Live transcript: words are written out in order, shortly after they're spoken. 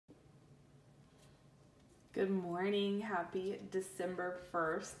Good morning. Happy December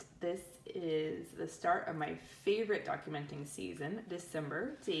 1st. This is the start of my favorite documenting season,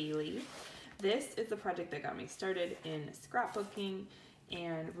 December Daily. This is the project that got me started in scrapbooking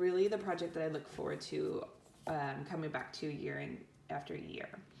and really the project that I look forward to coming back to year after year.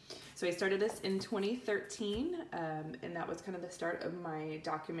 So I started this in 2013 and that was kind of the start of my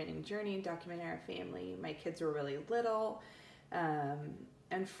documenting journey, documenting our family. My kids were really little.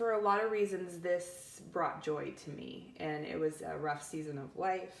 And for a lot of reasons, this brought joy to me, and it was a rough season of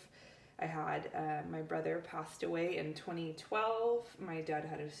life. I had my brother passed away in 2012. My dad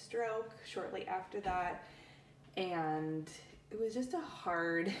had a stroke shortly after that, and it was just a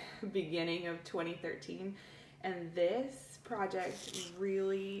hard beginning of 2013. And this project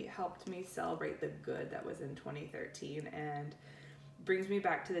really helped me celebrate the good that was in 2013 and brings me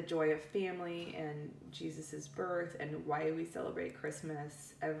back to the joy of family and Jesus's birth and why we celebrate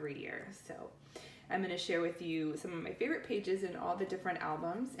Christmas every year. So I'm going to share with you some of my favorite pages in all the different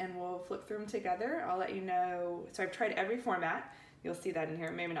albums, and we'll flip through them together. I'll let you know. So I've tried every format. You'll see that in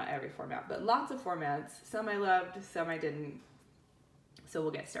here. Maybe not every format, but lots of formats. Some I loved, some I didn't. So we'll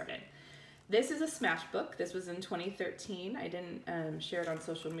get started. This is a smash book. This was in 2013. I didn't share it on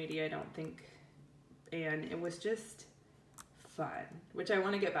social media, I don't think. And it was just fun, which I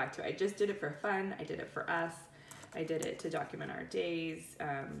want to get back to. I just did it for fun. I did it for us. I did it to document our days.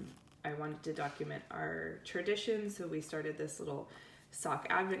 I wanted to document our traditions, so we started this little sock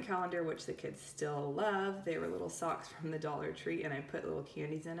advent calendar, which the kids still love. They were little socks from the Dollar Tree, and I put little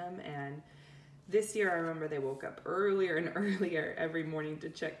candies in them. And this year, I remember they woke up earlier and earlier every morning to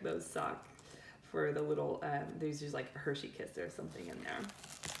check those socks for the little, there's usually like a Hershey Kiss or something in there.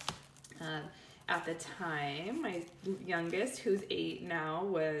 At the time, my youngest, who's 8 now,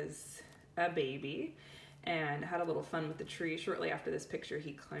 was a baby and had a little fun with the tree. Shortly after this picture,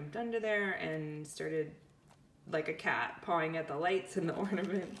 he climbed under there and started, like a cat, pawing at the lights and the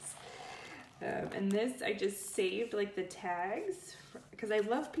ornaments. And this, I just saved like the tags because I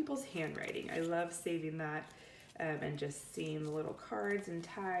love people's handwriting. I love saving that and just seeing the little cards and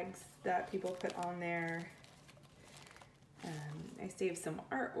tags that people put on there. I saved some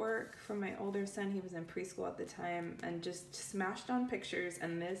artwork from my older son. He was in preschool at the time, and just smashed on pictures,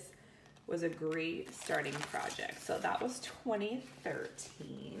 and this was a great starting project. So that was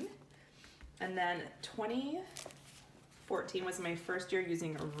 2013. And then 2014 was my first year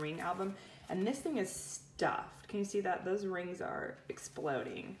using a ring album, and this thing is stuffed. Can you see that? Those rings are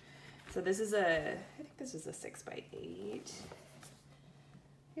exploding. So this is I think this is a 6x8.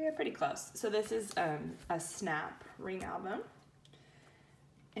 Yeah, pretty close. So this is a snap ring album.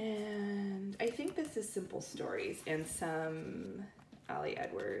 And I think this is Simple Stories and some Ali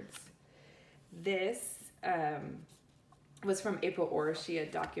Edwards. This was from April Orr. She had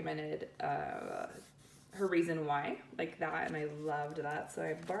documented her reason why, like that, and I loved that. So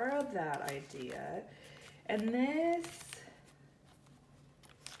I borrowed that idea. And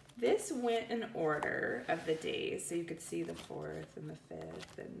this went in order of the days, so you could see the 4th and the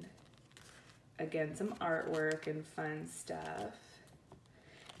 5th, and again, some artwork and fun stuff.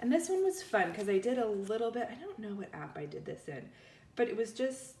 And this one was fun because I did a little bit, I don't know what app I did this in, but it was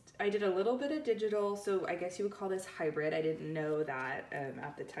just, I did a little bit of digital, so I guess you would call this hybrid. I didn't know that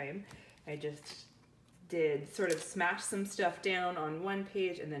at the time. I just did sort of smash some stuff down on one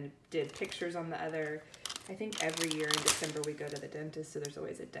page and then did pictures on the other. I think every year in December we go to the dentist, so there's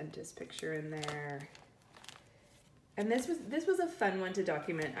always a dentist picture in there. And this was a fun one to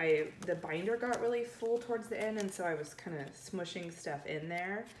document. The binder got really full towards the end, and so I was kind of smushing stuff in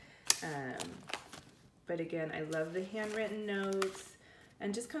there. But again, I love the handwritten notes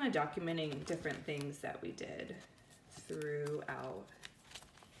and just kind of documenting different things that we did throughout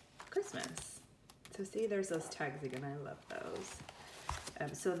Christmas. So see, there's those tags again. I love those.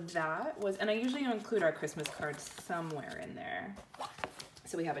 So that was, and I usually include our Christmas cards somewhere in there.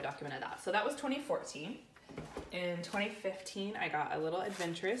 So we have a document of that. So that was 2014. In 2015, I got a little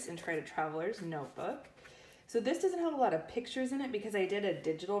adventurous and tried a traveler's notebook. So this doesn't have a lot of pictures in it because I did a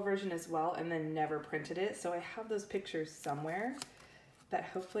digital version as well and then never printed it. So I have those pictures somewhere that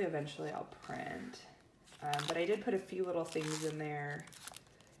hopefully eventually I'll print. But I did put a few little things in there.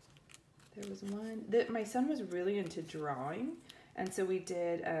 There was one that my son was really into drawing. And so we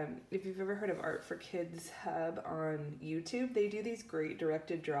did, if you've ever heard of Art for Kids Hub on YouTube, they do these great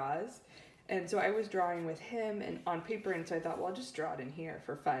directed draws. And so I was drawing with him and on paper, and so I thought, well, I'll just draw it in here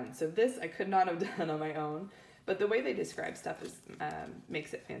for fun. So this I could not have done on my own, but the way they describe stuff is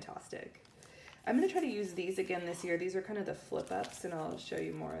makes it fantastic. I'm going to try to use these again this year. These are kind of the flip-ups, and I'll show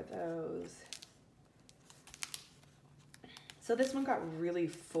you more of those. So this one got really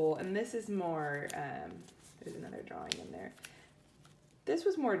full, and this is more There's another drawing in there. This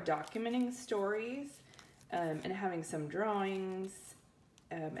was more documenting stories and having some drawings.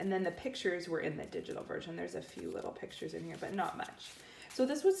 And then the pictures were in the digital version. There's a few little pictures in here, but not much. So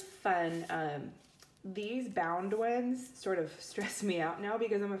this was fun. These bound ones sort of stress me out now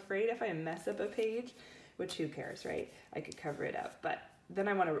because I'm afraid if I mess up a page, which who cares, right? I could cover it up, but then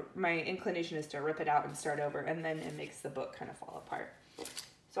my inclination is to rip it out and start over, and then it makes the book kind of fall apart.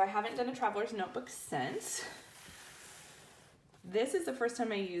 So I haven't done a traveler's notebook since. This is the first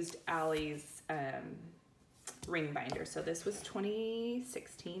time I used Allie's ring binder. So this was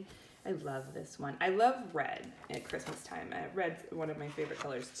 2016. I love this one. I love red at Christmas time. Red's one of my favorite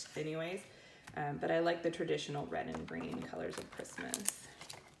colors anyways, but I like the traditional red and green colors of Christmas.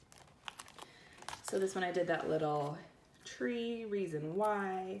 So this one I did that little tree, reason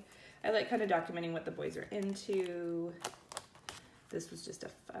why. I like kind of documenting what the boys are into. This was just a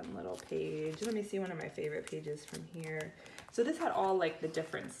fun little page. Let me see one of my favorite pages from here. So this had all like the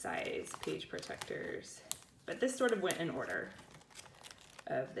different size page protectors, but this sort of went in order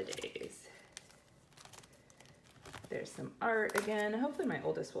of the days. There's some art again. Hopefully my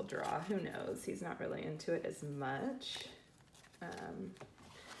oldest will draw. Who knows? He's not really into it as much.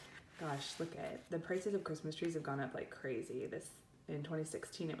 Gosh, look at the prices of Christmas trees have gone up like crazy. This in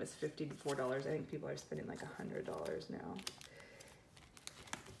 2016 it was $54. I think people are spending like $100 now.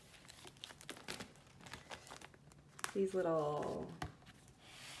 These are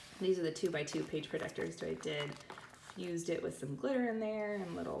the 2x2 page protectors. So I used it with some glitter in there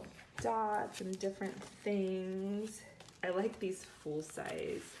and little dots and different things. I like these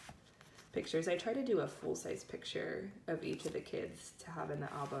full-size pictures. I try to do a full-size picture of each of the kids to have in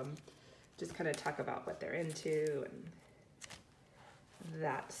the album. Just kind of talk about what they're into and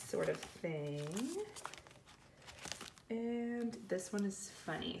that sort of thing. And this one is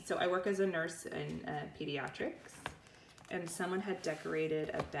funny. So I work as a nurse in pediatrics, and someone had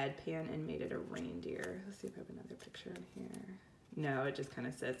decorated a bedpan and made it a reindeer. Let's see if I have another picture in here. No, it just kind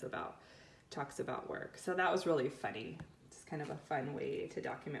of talks about work. So that was really funny. It's kind of a fun way to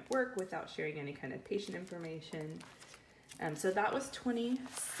document work without sharing any kind of patient information. So that was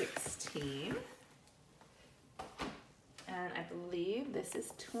 2016. And I believe this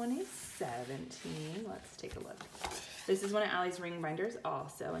is 2017. Let's take a look. This is one of Allie's ring binders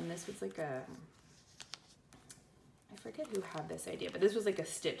also, and this was like I forget who had this idea, but this was like a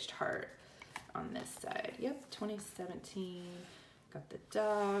stitched heart on this side. Yep, 2017. Got the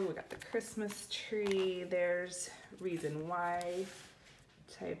dog, we got the Christmas tree. There's reason why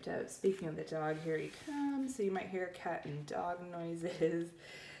typed out. Speaking of the dog, here he comes. So you might hear cat and dog noises.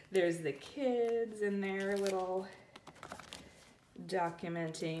 There's the kids in their little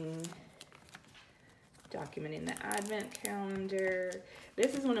documenting the advent calendar.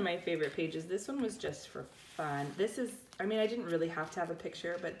 This is one of my favorite pages. This one was just for fun. I didn't really have to have a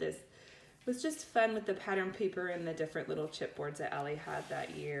picture, but this was just fun with the pattern paper and the different little chipboards that Allie had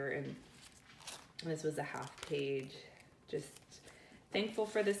that year. And this was a half page. Just thankful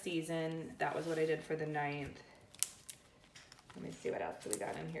for the season. That was what I did for the 9th. Let me see what else we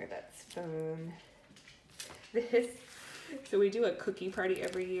got in here that's fun. So we do a cookie party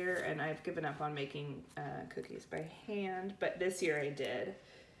every year, and I've given up on making cookies by hand, but this year I did.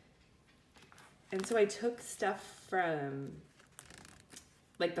 And so I took stuff from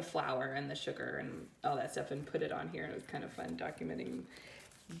like the flour and the sugar and all that stuff and put it on here, and it was kind of fun documenting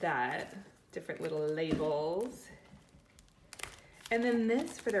that. Different little labels. And then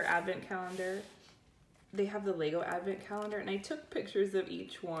this, for their advent calendar, they have the Lego advent calendar, and I took pictures of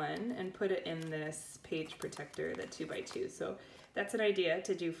each one and put it in this page protector, the 2x2. So that's an idea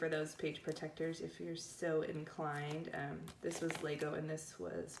to do for those page protectors if you're so inclined. This was Lego and this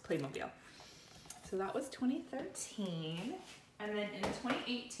was Playmobil. So that was 2013. And then in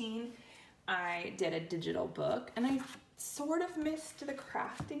 2018, I did a digital book, and I sort of missed the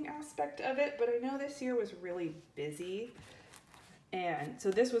crafting aspect of it, but I know this year was really busy. And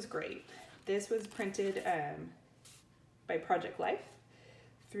so this was great. This was printed by Project Life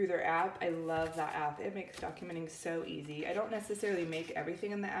through their app. I love that app. It makes documenting so easy. I don't necessarily make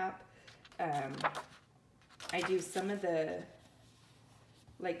everything in the app. I do some of the,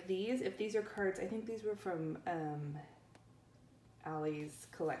 like these, if these are cards, I think these were from Allie's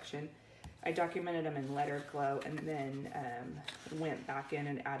collection. I documented them in Letter Glow and then went back in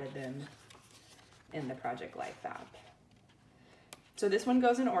and added them in the Project Life app. So this one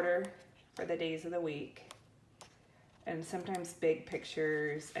goes in order for the days of the week, and sometimes big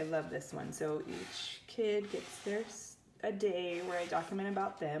pictures. I love this one. So each kid gets a day where I document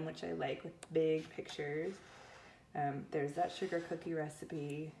about them, which I like, with big pictures. There's that sugar cookie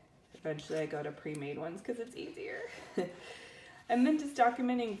recipe. Eventually I go to pre-made ones because it's easier. And then just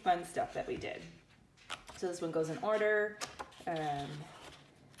documenting fun stuff that we did. So this one goes in order. And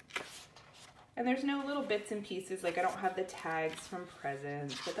there's no little bits and pieces, like I don't have the tags from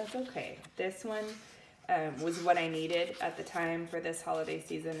presents, but that's okay. This one was what I needed at the time for this holiday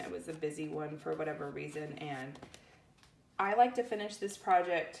season. It was a busy one for whatever reason, and I like to finish this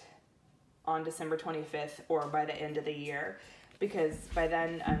project on December 25th or by the end of the year, because by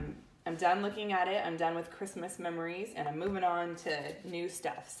then I'm done looking at it, I'm done with Christmas memories, and I'm moving on to new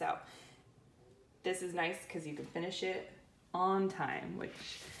stuff. So this is nice because you can finish it on time, which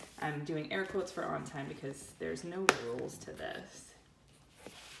I'm doing air quotes for on time because there's no rules to this.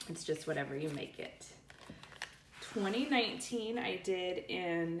 It's just whatever you make it. 2019 I did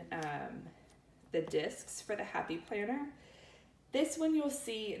in the discs for the Happy Planner. This one you'll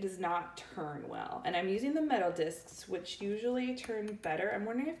see does not turn well, and I'm using the metal discs, which usually turn better. I'm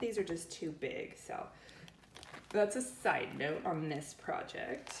wondering if these are just too big, so that's a side note on this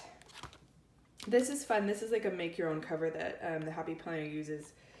project. This is fun. This is like a make your own cover that the Happy Planner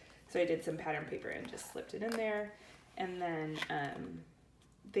uses. So I did some pattern paper and just slipped it in there. And then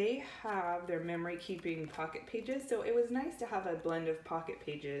they have their memory keeping pocket pages. So it was nice to have a blend of pocket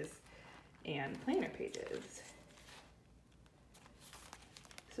pages and planner pages.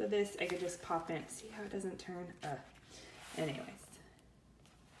 So this, I could just pop in. See how it doesn't turn? Anyways.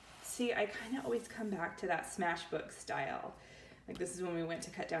 See, I kind of always come back to that Smashbook style. Like this is when we went to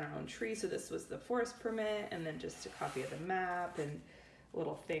cut down our own tree. So this was the forest permit, and then just a copy of the map and a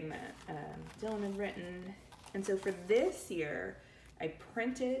little thing that Dylan had written. And so for this year, I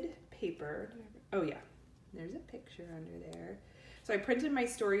printed paper. Oh yeah, there's a picture under there. So I printed my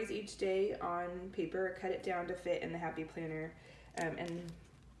stories each day on paper, cut it down to fit in the Happy Planner. And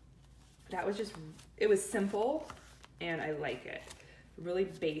that was just, it was simple and I like it. Really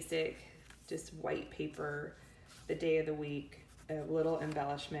basic, just white paper, the day of the week, a little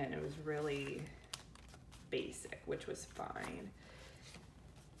embellishment. It was really basic, which was fine.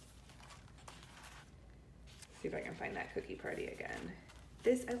 See if I can find that cookie party again.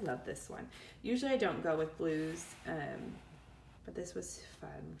 This, I love this one. Usually I don't go with blues, but this was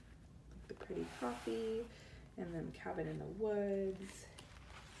fun. The pretty coffee, and then Cabin in the Woods.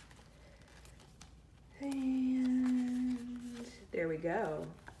 And there we go,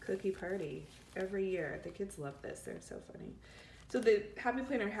 cookie party. Every year, the kids love this, they're so funny. So the Happy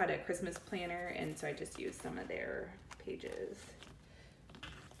Planner had a Christmas planner, and so I just used some of their pages.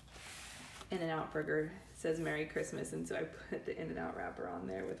 In-N-Out Burger says Merry Christmas, and so I put the In-N-Out wrapper on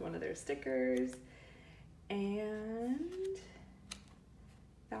there with one of their stickers. And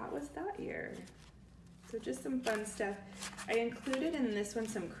that was that year. So just some fun stuff. I included in this one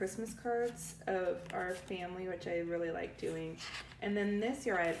some Christmas cards of our family, which I really like doing. And then this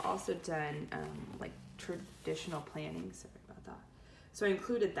year I had also done like traditional planning. Sorry about that. So I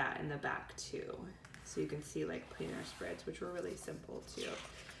included that in the back too. So you can see like planner spreads, which were really simple too.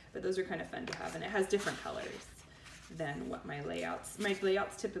 But those are kind of fun to have, and it has different colors than what my layouts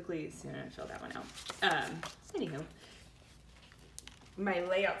typically, soon I fill that one out. Anywho, my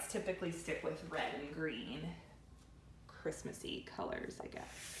layouts typically stick with red and green, Christmassy colors, I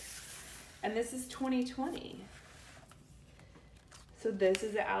guess. And this is 2020. So this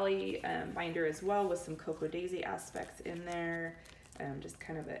is the Alley binder as well, with some Cocoa Daisy aspects in there. Just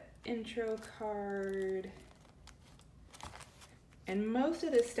kind of an intro card. And most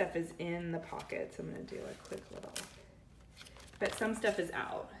of this stuff is in the pockets. I'm gonna do a quick little, but some stuff is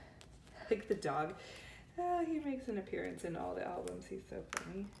out. Like the dog, he makes an appearance in all the albums. He's so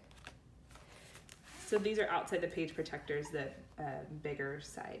funny. So these are outside the page protectors, the bigger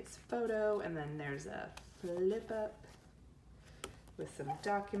size photo, and then there's a flip up with some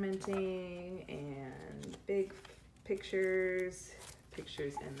documenting and big pictures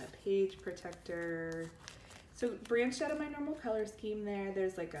in the page protector. So branched out of my normal color scheme there.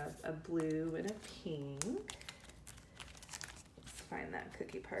 There's like a blue and a pink. Let's find that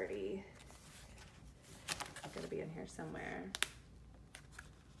cookie party. It's gotta be in here somewhere.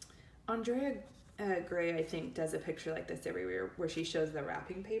 Andrea Gray, I think, does a picture like this everywhere where she shows the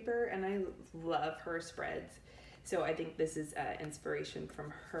wrapping paper, and I love her spreads. So I think this is inspiration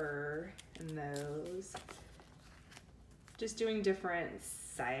from her and those. Just doing different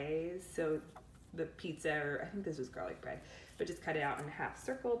size. So the pizza, or I think this was garlic bread, but just cut it out in a half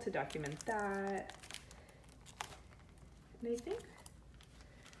circle to document that. And I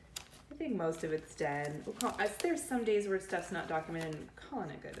think most of it's done. There's some days where stuff's not documented and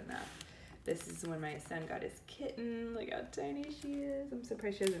calling it good enough. This is when my son got his kitten. Look how tiny she is. I'm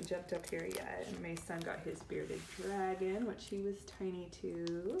surprised she hasn't jumped up here yet. And my son got his bearded dragon, which he was tiny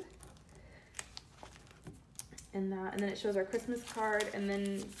too. And then it shows our Christmas card, and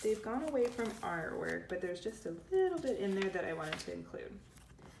then they've gone away from artwork, but there's just a little bit in there that I wanted to include.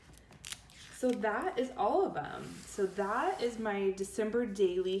 So that is all of them. So that is my December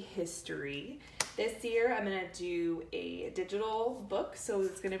daily history. This year I'm gonna do a digital book, so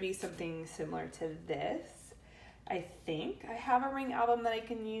it's gonna be something similar to this. I think I have a ring album that I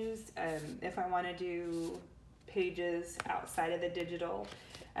can use if I wanna do pages outside of the digital.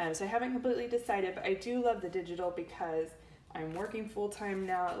 So I haven't completely decided, but I do love the digital because I'm working full-time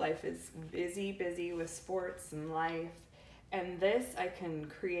now. Life is busy with sports and life. And this I can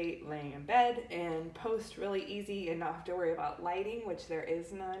create laying in bed and post really easy and not have to worry about lighting, which there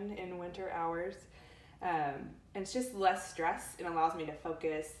is none in winter hours. And it's just less stress and allows me to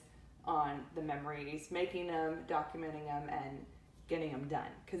focus on the memories, making them, documenting them, and getting them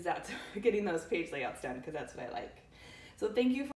done. Because that's getting those page layouts done, because that's what I like. So thank you for